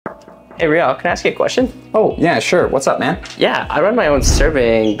Hey Riel, can I ask you a question? Oh, yeah, sure. What's up, man? Yeah, I run my own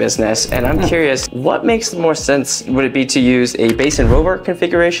surveying business and I'm curious, what makes more sense? Would it be to use a basin rover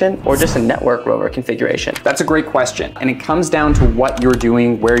configuration or just a network rover configuration? That's a great question. And it comes down to what you're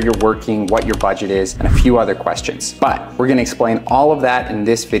doing, where you're working, what your budget is, and a few other questions. But we're gonna explain all of that in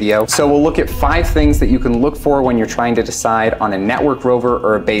this video. So we'll look at 5 things that you can look for when you're trying to decide on a network rover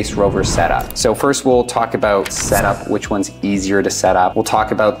or a base rover setup. So first we'll talk about setup, which one's easier to set up. We'll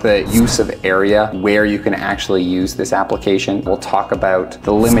talk about the use of area, where you can actually use this application. We'll talk about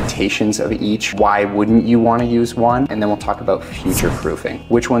the limitations of each. Why wouldn't you want to use one? And then we'll talk about future proofing.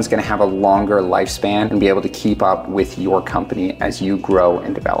 Which one's going to have a longer lifespan and be able to keep up with your company as you grow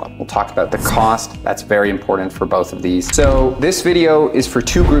and develop. We'll talk about the cost. That's very important for both of these. So this video is for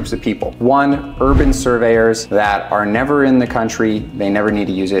 2 groups of people. One, urban surveyors that are never in the country. They never need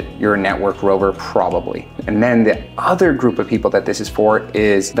to use it. You're a network rover, probably. And then the other group of people that this is for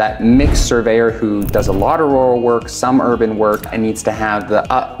is that mixed surveyor who does a lot of rural work, some urban work, and needs to have the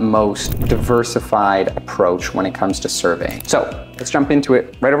utmost diversified approach when it comes to surveying. So let's jump into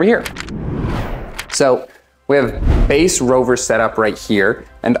it right over here. So we have base rover setup right here,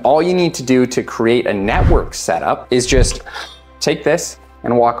 and all you need to do to create a network setup is just take this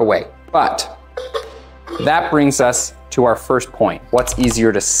and walk away. But that brings us to our first point. What's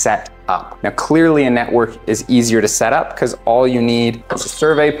easier to set up? Now, clearly a network is easier to set up because all you need is a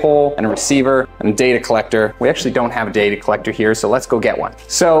survey pole and a receiver and a data collector. We actually don't have a data collector here, so let's go get one.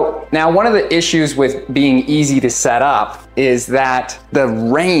 So now one of the issues with being easy to set up is that the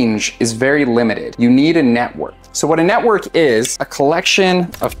range is very limited. You need a network. So what a network is, a collection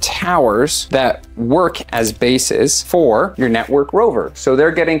of towers that work as bases for your network rover. So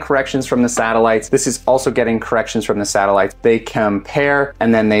they're getting corrections from the satellites. This is also getting corrections from the satellites. They compare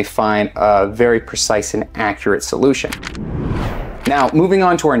and then they find a very precise and accurate solution. Now, moving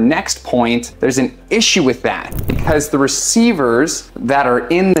on to our next point, there's an issue with that because the receivers that are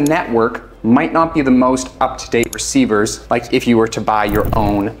in the network might not be the most up-to-date receivers, like if you were to buy your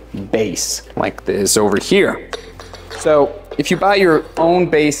own base, like this over here. So if you buy your own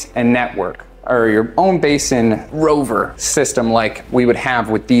base and network, or your own basin rover system like we would have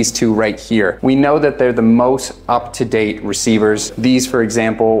with these 2 right here, we know that they're the most up-to-date receivers. These, for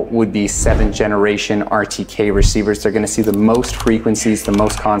example, would be 7th generation RTK receivers. They're gonna see the most frequencies, the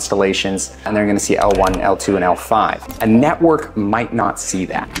most constellations, and they're gonna see L1, L2, and L5. A network might not see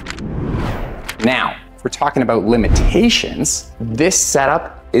that. Now, if we're talking about limitations, this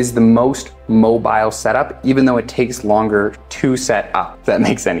setup is the most mobile setup, even though it takes longer to set up, if that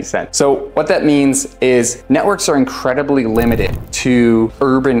makes any sense. So what that means is networks are incredibly limited to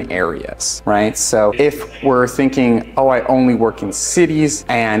urban areas, right? So if we're thinking, oh, I only work in cities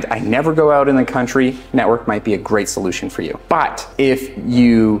and I never go out in the country, network might be a great solution for you. But if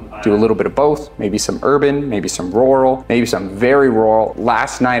you do a little bit of both, maybe some urban, maybe some rural, maybe some very rural.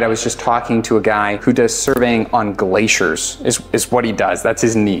 Last night I was just talking to a guy who does surveying on glaciers, is what he does. That's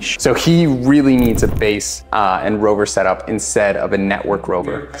his niche. So he really needs a base and rover setup instead of a network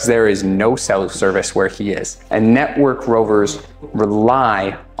rover because there is no cell service where he is. And network rovers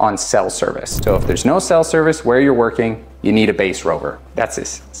rely on cell service. So if there's no cell service where you're working, you need a base rover. That's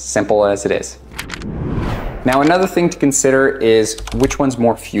as simple as it is. Now, another thing to consider is which one's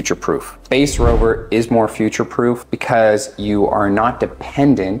more future-proof. Base rover is more future-proof because you are not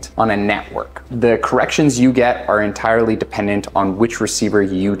dependent on a network. The corrections you get are entirely dependent on which receiver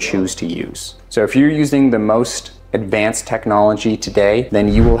you choose to use. So if you're using the most advanced technology today,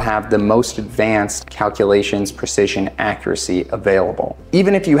 then you will have the most advanced calculations, precision, accuracy available.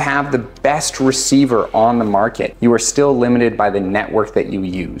 Even if you have the best receiver on the market, you are still limited by the network that you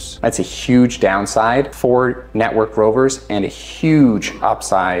use. That's a huge downside for network rovers and a huge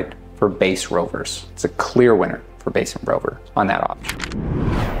upside for base rovers. It's a clear winner for base and rover on that option.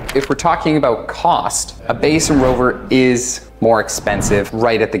 If we're talking about cost, a base and rover is more expensive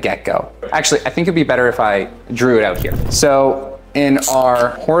right at the get-go. Actually, I think it'd be better if I drew it out here. So in our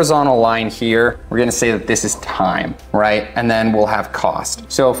horizontal line here, we're gonna say that this is time, right? And then we'll have cost.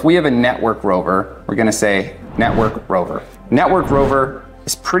 So if we have a network rover, we're gonna say network rover. Network rover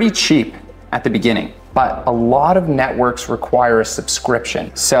is pretty cheap at the beginning, but a lot of networks require a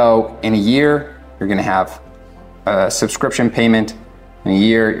subscription. So in a year, you're gonna have a subscription payment. In a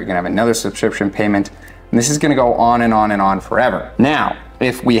year, you're gonna have another subscription payment. And this is gonna go on and on and on forever. Now,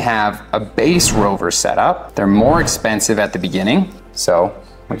 if we have a base rover setup, they're more expensive at the beginning. So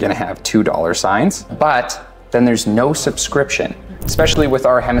we're gonna have $2 signs, but then there's no subscription. Especially with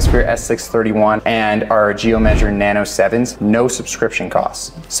our Hemisphere S631 and our GeoMeasure Nano 7s, no subscription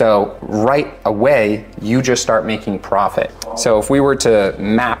costs. So right away, you just start making profit. So if we were to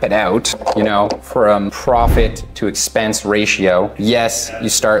map it out, you know, from profit to expense ratio, yes, you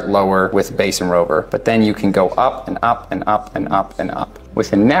start lower with Base and Rover, but then you can go up and up and up and up and up.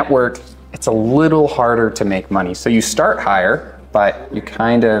 With a network, it's a little harder to make money. So you start higher, but you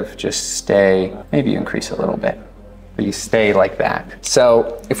kind of just stay, maybe you increase a little bit, but you stay like that.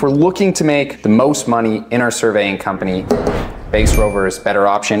 So if we're looking to make the most money in our surveying company, Base Rover is a better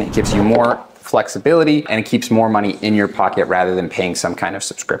option. It gives you more flexibility and it keeps more money in your pocket rather than paying some kind of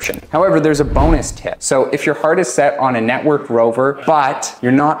subscription. However, there's a bonus tip. So if your heart is set on a network rover, but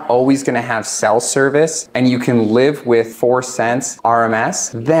you're not always gonna have cell service and you can live with 4 cents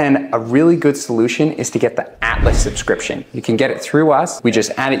RMS, then a really good solution is to get the Atlas subscription. You can get it through us. We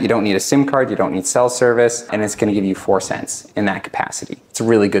just add it. You don't need a SIM card, you don't need cell service, and it's gonna give you 4 cents in that capacity. It's a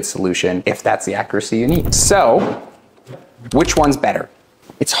really good solution if that's the accuracy you need. So, which one's better?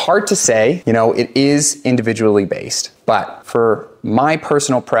 It's hard to say, you know, it is individually based, but for my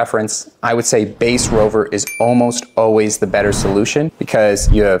personal preference, I would say Base Rover is almost always the better solution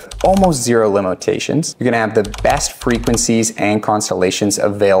because you have almost zero limitations. You're gonna have the best frequencies and constellations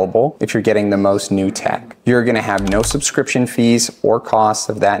available if you're getting the most new tech. You're gonna have no subscription fees or costs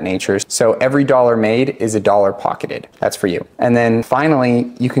of that nature. So every dollar made is a dollar pocketed. That's for you. And then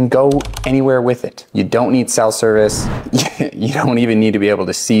finally, you can go anywhere with it. You don't need cell service. You don't even need to be able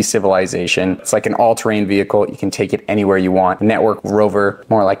to see civilization. It's like an all-terrain vehicle. You can take it anywhere you want. Network Rover,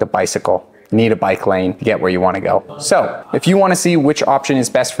 more like a bicycle. You need a bike lane to get where you want to go. So if you want to see which option is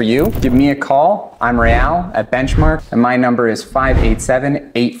best for you, give me a call. I'm Real at Benchmark and my number is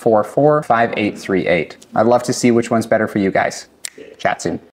 587-844-5838. I'd love to see which one's better for you guys. Chat soon.